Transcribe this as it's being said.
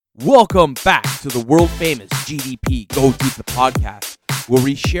Welcome back to the world famous GDP Go Deep the podcast, where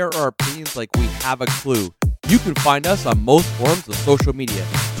we share our opinions like we have a clue. You can find us on most forms of social media: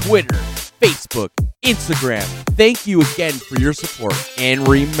 Twitter, Facebook, Instagram. Thank you again for your support, and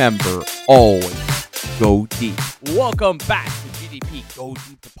remember, always go deep. Welcome back to GDP Go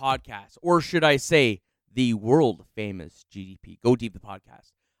Deep the podcast, or should I say, the world famous GDP Go Deep the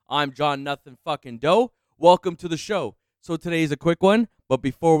podcast. I'm John Nothing Fucking Doe. Welcome to the show. So today's a quick one, but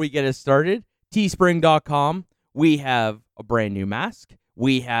before we get it started, teespring.com, we have a brand new mask.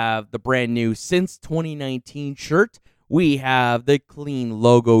 We have the brand new Since 2019 shirt. We have the clean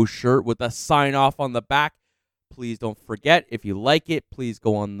logo shirt with a sign off on the back. Please don't forget, if you like it, please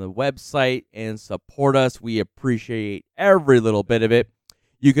go on the website and support us. We appreciate every little bit of it.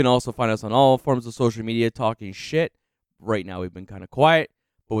 You can also find us on all forms of social media talking shit. Right now we've been kind of quiet.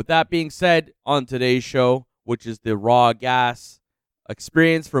 But with that being said, on today's show, which is the raw gas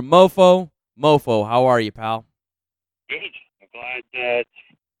experience from Mofo. Mofo, how are you, pal? Good. I'm glad it's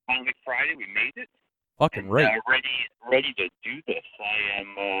finally Friday. We made it. Fucking and, right. Ready to do this. I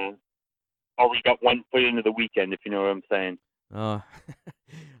am already got one foot into the weekend, if you know what I'm saying.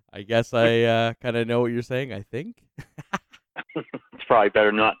 I guess I kind of know what you're saying, I think. It's probably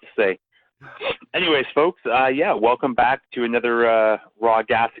better not to say. Anyways, folks, welcome back to another Raw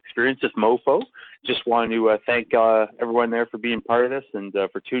Gas Experience, just Mofo. Just wanted to thank everyone there for being part of this and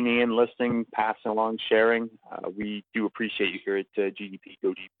for tuning in, listening, passing along, sharing. We do appreciate you here at GDP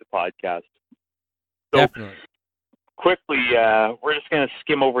Go Deep, the podcast. So, Definitely. Quickly, we're just going to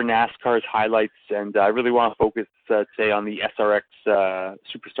skim over NASCAR's highlights, and I really want to focus today on the SRX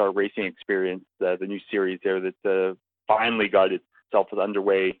Superstar Racing Experience, the new series there that finally got itself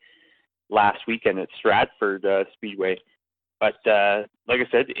underway last weekend at Stratford Speedway. But like I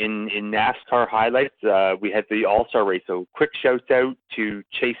said, in NASCAR highlights, we had the All-Star race. So quick shout out to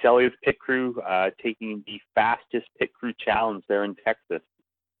Chase Elliott's pit crew taking the fastest pit crew challenge there in Texas.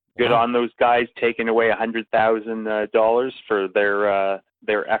 Good Wow. on those guys, taking away $100,000 for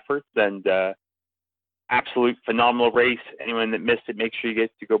their efforts, and absolute phenomenal race. Anyone that missed it, make sure you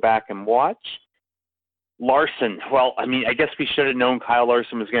get to go back and watch. Larson, well, I mean, I guess we should have known Kyle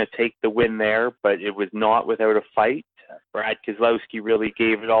Larson was going to take the win there, but it was not without a fight. Brad Keselowski really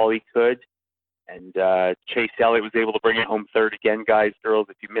gave it all he could, and Chase Elliott was able to bring it home third again. Guys, girls,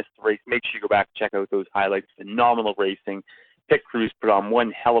 if you missed the race, make sure you go back and check out those highlights. Phenomenal racing. Pit crews put on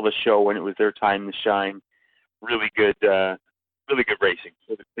one hell of a show when it was their time to shine. Really good racing.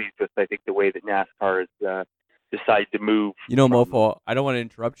 Really pleased with, I think, the way that NASCAR has decided to move. You know, Mofo, I don't want to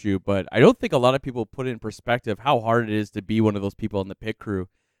interrupt you, but I don't think a lot of people put in perspective how hard it is to be one of those people in the pit crew.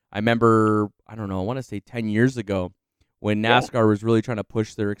 I remember, I want to say 10 years ago, when NASCAR was really trying to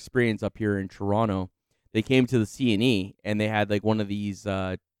push their experience up here in Toronto. They came to the C&E, and they had like one of these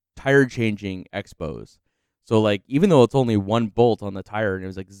tire changing expos. So like, even though it's only one bolt on the tire, and it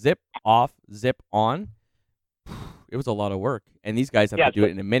was like zip off, zip on, it was a lot of work. And these guys have to do it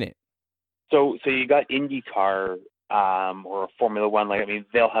in a minute. So you got IndyCar or Formula One. Like, I mean,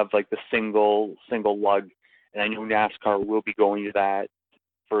 they'll have like the single lug, and I know NASCAR will be going to that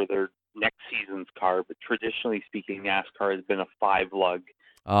for their next season's car. But traditionally speaking, NASCAR has been a 5-lug.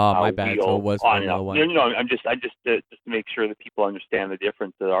 My bad. So it was Formula One. No, I'm just to make sure that people understand the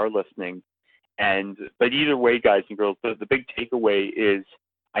difference that are listening. But either way, guys and girls, the big takeaway is,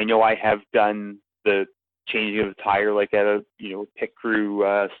 I know I have done the changing of the tire, like at a pit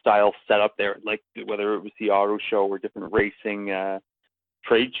crew style setup there, like whether it was the auto show or different racing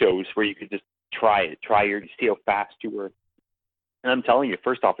trade shows where you could just try your see how fast you were. And I'm telling you,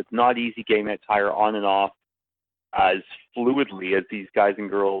 first off, it's not easy getting that tire on and off as fluidly as these guys and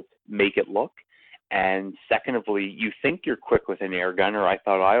girls make it look. And secondly, you think you're quick with an air gun, or I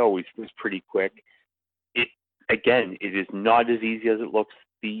thought I always was pretty quick. It is not as easy as it looks.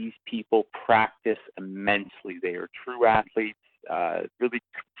 These people practice immensely. They are true athletes, really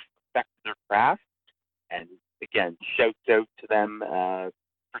respect their craft. And again, shouts out to them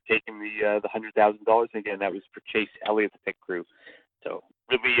for taking the $100,000. Again, that was for Chase Elliott's pit crew. So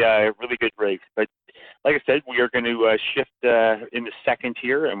really good race. But like I said, we are going to shift in the second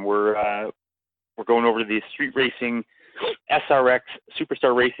here, and we're going over to the street racing SRX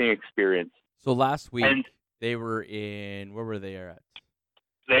Superstar Racing Experience. So last week they were in, where were they at?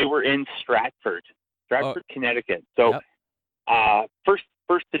 They were in Stratford, Connecticut. So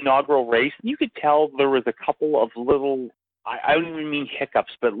first inaugural race, you could tell there was a couple of little, I don't even mean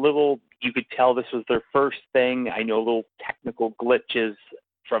hiccups, but you could tell this was their first thing. I know little technical glitches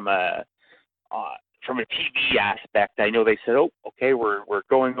from a TV aspect. I know they said, okay, we're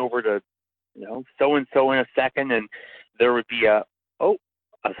going over to so and so in a second, and there would be a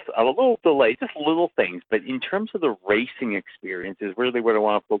a little delay, just little things. But in terms of the racing experience, is really what I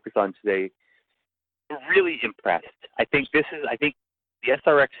want to focus on today. Really impressed. I think the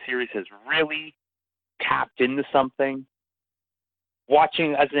SRX series has really tapped into something.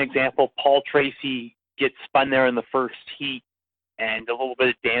 Watching, as an example, Paul Tracy get spun there in the first heat and a little bit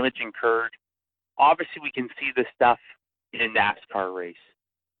of damage incurred. Obviously, we can see this stuff in a NASCAR race.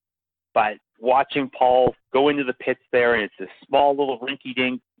 But watching Paul go into the pits there, and it's this small little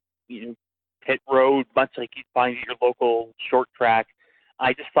rinky-dink, pit road, much like you'd find at your local short track,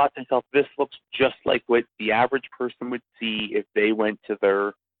 I just thought to myself, this looks just like what the average person would see if they went to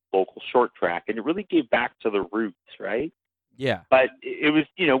their local short track. And it really gave back to the roots, right? Yeah. But it was,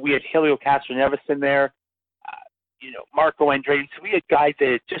 we had Helio Castroneves in there, Marco Andretti. So we had guys that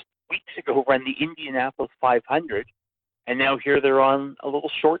had just weeks ago run the Indianapolis 500, and now here they're on a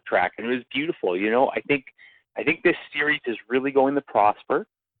little short track, and it was beautiful. I think this series is really going to prosper.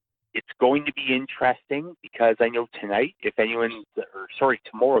 It's going to be interesting because I know tonight,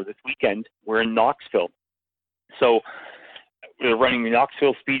 tomorrow, this weekend, we're in Knoxville. So we're running the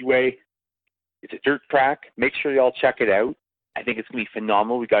Knoxville Speedway. It's a dirt track. Make sure you all check it out. I think it's going to be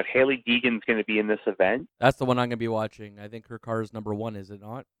phenomenal. We got Haley Deegan's going to be in this event. That's the one I'm going to be watching. I think her car is number 1, is it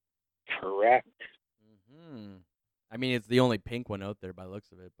not? Correct. Mm-hmm. I mean, it's the only pink one out there by the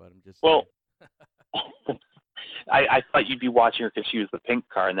looks of it, but I'm just well. I thought you'd be watching her because she was the pink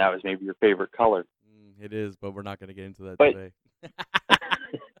car, and that was maybe your favorite color. It is, but we're not going to get into that today.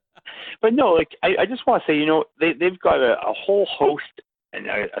 But no, I just want to say, they've got a whole host and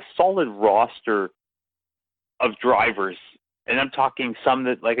a solid roster of drivers, and I'm talking some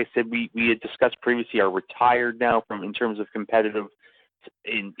that, like I said, we had discussed previously, are retired now in terms of competitive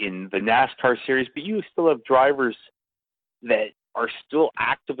in the NASCAR series, but you still have drivers that are still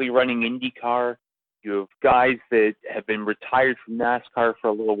actively running IndyCar. You have guys that have been retired from NASCAR for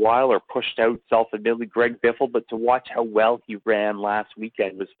a little while or pushed out, self-admittedly, Greg Biffle, but to watch how well he ran last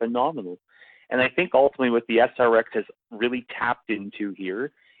weekend was phenomenal. And I think ultimately what the SRX has really tapped into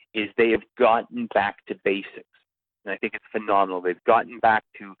here is they have gotten back to basics. And I think it's phenomenal. They've gotten back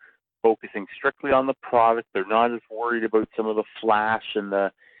to focusing strictly on the product. They're not as worried about some of the flash and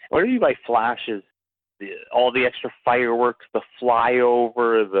what do you mean by flash is all the extra fireworks, the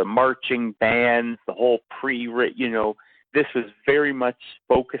flyover, the marching bands, the whole this was very much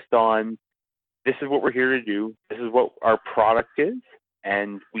focused on, this is what we're here to do, this is what our product is,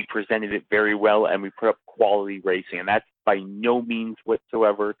 and we presented it very well, and we put up quality racing. And that's by no means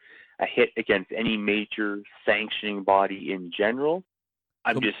whatsoever a hit against any major sanctioning body in general.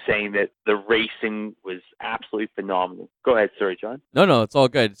 I'm just saying that the racing was absolutely phenomenal. Go ahead, sorry, John. No, it's all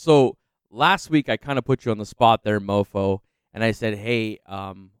good. So last week I kind of put you on the spot there, Mofo, and I said, hey,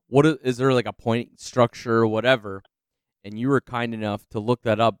 is there like a point structure or whatever? And you were kind enough to look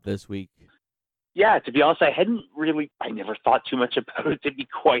that up this week. Yeah, to be honest, I never thought too much about it, to be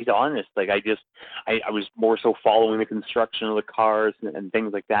quite honest. I was more so following the construction of the cars and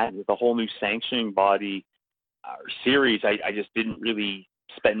things like that. And with the whole new sanctioning body series, I just didn't really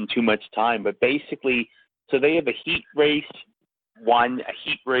spend too much time. But basically, so they have a heat race 1, a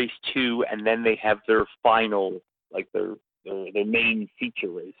heat race 2, and then they have their final, like their main feature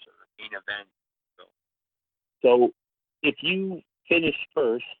race or main event. So if you finish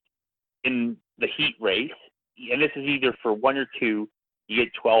first in the heat race, and this is either for 1 or 2, you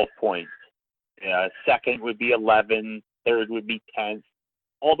get 12 points. Second would be 11, third would be 10,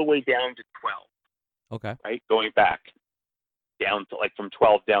 all the way down to 12. Okay. Right? Going back down to from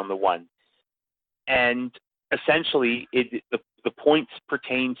 12 down to 1. And essentially, the points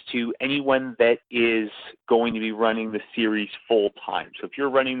pertains to anyone that is going to be running the series full time. So if you're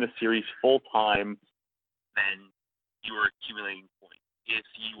running the series full time, then you are accumulating points. If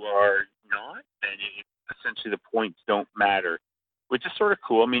you are not, then essentially the points don't matter, which is sort of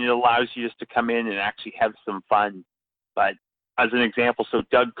cool. I mean, it allows you just to come in and actually have some fun. But as an example, so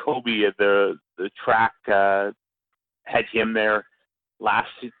Doug Coby at the track had him there last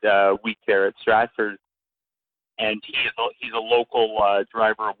week there at Stratford, and he's a local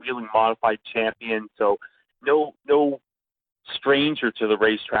driver, a wheeling modified champion, so no stranger to the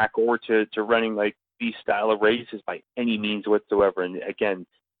racetrack or to running like these style of races by any means whatsoever. And again,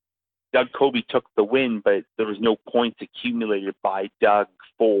 Doug Coby took the win, but there was no points accumulated by Doug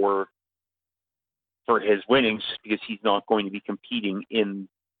for his winnings because he's not going to be competing in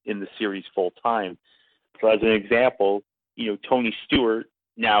the series full time. So as an example, Tony Stewart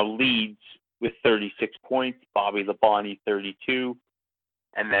now leads with 36 points, Bobby Labonte 32,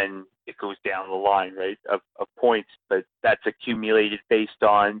 and then it goes down the line, right, of points. But that's accumulated based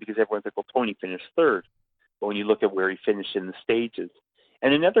on, because everyone's like, well, Tony finished third. But when you look at where he finished in the stages,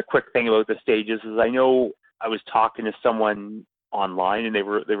 And another quick thing about the stages is I know I was talking to someone online, and they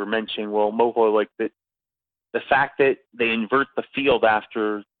were mentioning, well, Movo, like the fact that they invert the field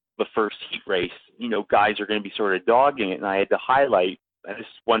after the first heat race, guys are going to be sort of dogging it. And I had to highlight, and this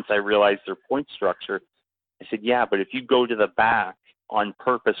once I realized their point structure, I said, yeah, but if you go to the back on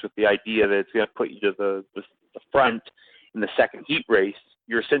purpose with the idea that it's going to put you to the front in the second heat race,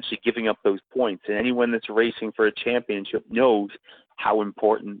 you're essentially giving up those points. And anyone that's racing for a championship knows how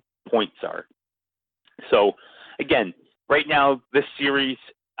important points are. So, again, right now, this series,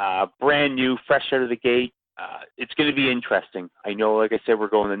 brand new, fresh out of the gate. It's going to be interesting. I know, like I said, we're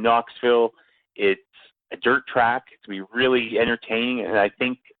going to Knoxville. It's a dirt track. It's going to be really entertaining. And I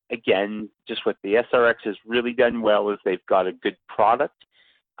think, again, just what the SRX has really done well is they've got a good product,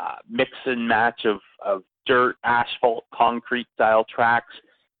 mix and match of dirt, asphalt, concrete style tracks,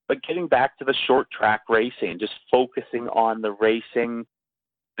 but getting back to the short track racing, just focusing on the racing.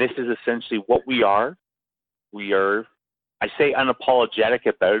 This is essentially what we are. We are, I say unapologetic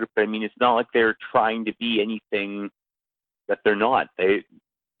about it, but I mean, it's not like they're trying to be anything that they're not. It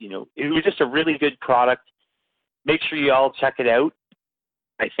was just a really good product. Make sure you all check it out.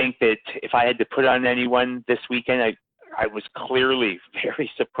 I think that if I had to put on anyone this weekend, I was clearly very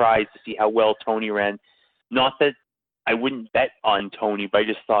surprised to see how well Tony ran. Not that I wouldn't bet on Tony, but I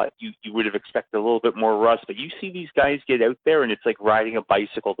just thought you would have expected a little bit more rust. But you see these guys get out there, and it's like riding a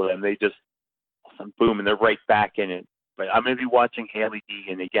bicycle to them. They just, boom, and they're right back in it. But I'm going to be watching Hailie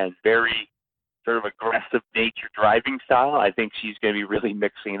Deegan again. Very sort of aggressive nature driving style. I think she's going to be really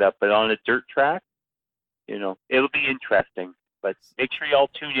mixing it up. But on a dirt track, it'll be interesting. But make sure you all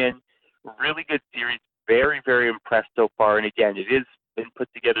tune in. Really good series. Very, very impressed so far. And again, it has been put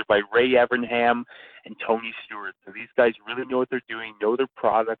together by Ray Evernham and Tony Stewart. So these guys really know what they're doing, know their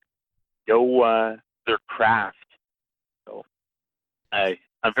product, know their craft. So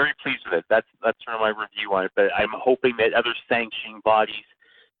I'm very pleased with it. That's sort of my review on it. But I'm hoping that other sanctioning bodies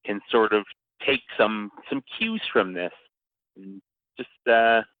can sort of take some cues from this. And just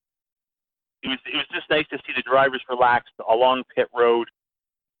it was just nice to see the drivers relaxed along pit road.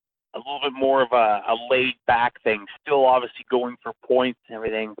 A little bit more of a laid back thing, still obviously going for points and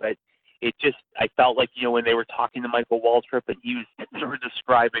everything, but it just, I felt like, when they were talking to Michael Waltrip and he was sort of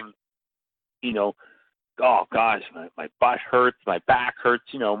describing, oh gosh, my butt hurts, my back hurts,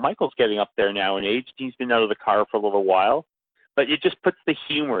 Michael's getting up there now in age. He's been out of the car for a little while, but it just puts the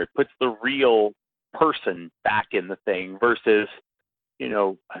humor, it puts the real person back in the thing versus,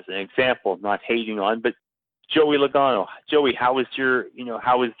 as an example, not hating on, but Joey Logano. Joey, how was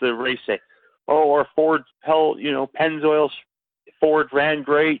the race day? Oh, our Ford, Pennzoil Ford ran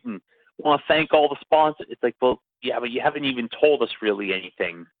great, and want to thank all the sponsors. It's like, well, yeah, but you haven't even told us really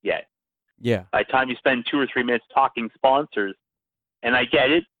anything yet. Yeah. By the time you spend 2 or 3 minutes talking sponsors, and I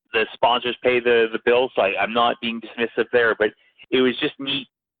get it, the sponsors pay the bills, so I'm not being dismissive there, but it was just neat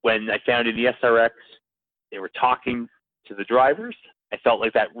when I found in the SRX they were talking to the drivers. I felt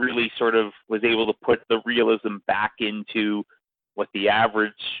like that really sort of was able to put the realism back into what the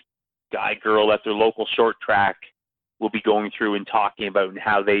average guy, girl at their local short track will be going through and talking about and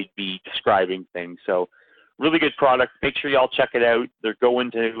how they'd be describing things. So really good product. Make sure y'all check it out. They're going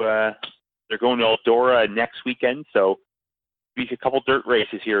to Eldora next weekend. So be a couple dirt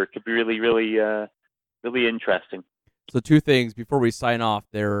races here. It could be really, really, really interesting. So 2 things before we sign off.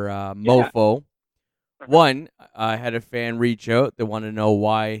 They're Mofo. One, I had a fan reach out. They want to know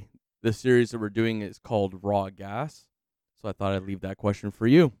why the series that we're doing is called Raw Gas. So I thought I'd leave that question for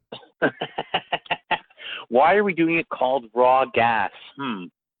you. Why are we doing it called Raw Gas?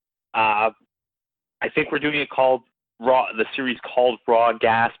 I think we're doing it called the series called Raw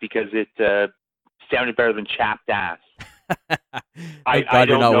Gas because it sounded better than chapped ass. I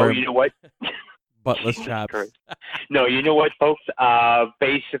don't know. You know what? Buttless chaps. No, you know what, folks?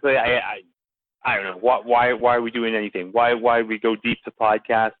 Basically, I don't know why are we doing anything? Why we go deep to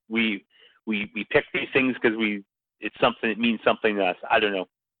podcast? We pick these things because it's something that means something to us. I don't know.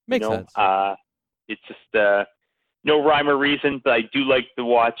 Makes sense. It's just no rhyme or reason, but I do like to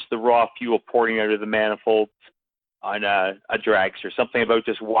watch the raw fuel pouring out of the manifolds on a dragster. Something about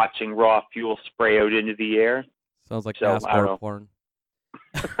just watching raw fuel spray out into the air. Sounds like NASCAR porn.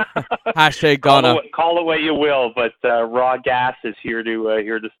 Hashtag Ghana. Call it what you will, but Raw Gas is here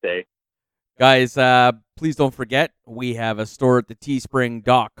to stay. Guys, please don't forget, we have a store at the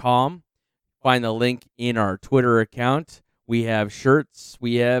teespring.com. Find the link in our Twitter account. We have shirts,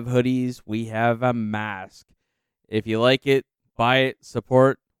 we have hoodies, we have a mask. If you like it, buy it,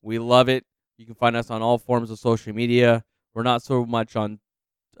 support. We love it. You can find us on all forms of social media. We're not so much on,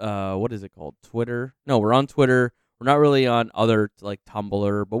 what is it called? Twitter? No, we're on Twitter. We're not really on other like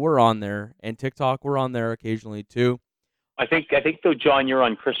Tumblr, but we're on there. And TikTok, we're on there occasionally too. I think though, John, you're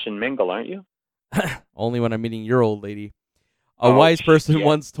on Christian Mingle, aren't you? Only when I'm meeting your old lady. A wise person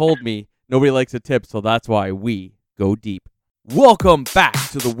once told me, nobody likes a tip, so that's why we go deep. Welcome back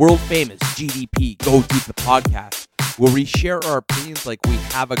to the world-famous GDP Go Deep the podcast, where we share our opinions like we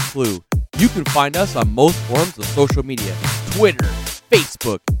have a clue. You can find us on most forms of social media, Twitter,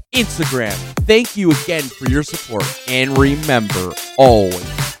 Facebook, Instagram. Thank you again for your support, and remember,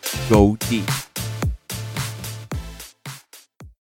 always go deep.